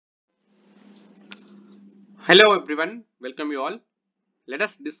Hello everyone, welcome you all. Let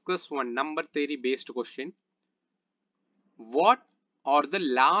us discuss one number theory based question. What are the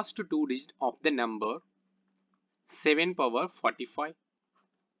last two digits of the number 7 power 45?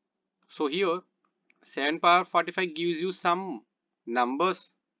 So here 7 power 45 gives you some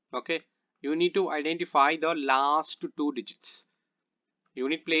numbers. Okay, you need to identify the last two digits,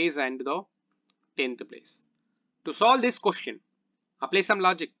 unit place and the 10th place. To solve this question, apply some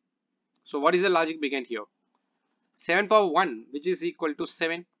logic. So what is the logic behind here? 7 power 1, which is equal to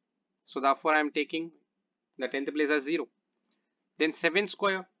 7. So therefore I am taking the 10th place as 0. Then 7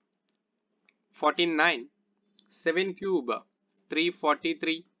 square 49, 7 cube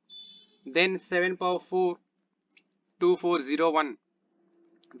 343, then 7 power 4 2401,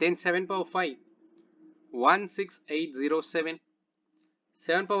 then 7 power 5 16807,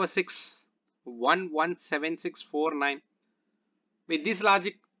 7 power 6 117649. With this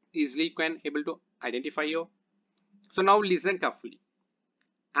logic easily you can able to identify here. So now listen carefully.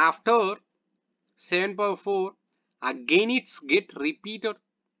 After 7 power 4 again it's get repeated.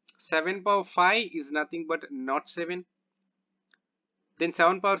 7 power 5 is nothing but not 7. Then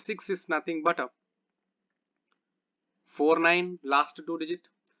 7 power 6 is nothing but a 49 last two digit.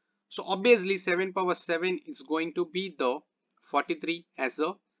 So obviously 7 power 7 is going to be the 43 as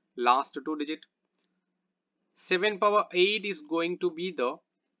the last two digit. 7 power 8 is going to be the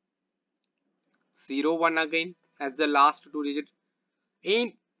 01 again as the last two digit.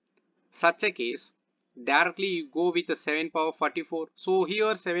 In such a case, directly you go with the 7 power 44. So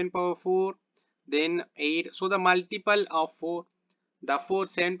here 7 power 4, then 8. So the multiple of 4. Therefore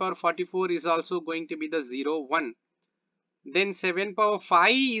 7 power 44 is also going to be the 01. Then 7 power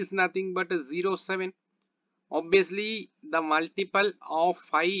 5 is nothing but a 07. Obviously the multiple of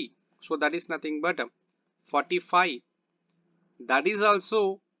 5. So that is nothing but 45. That is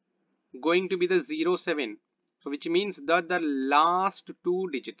also going to be the 07. So which means that the last two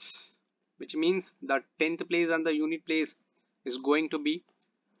digits, which means the 10th place and the unit place is going to be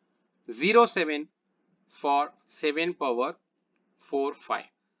 07 for 7 power 45.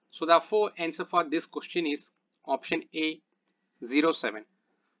 So the answer for this question is option A, 07.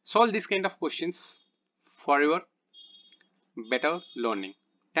 Solve this kind of questions for your better learning.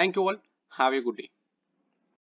 Thank you all. Have a good day.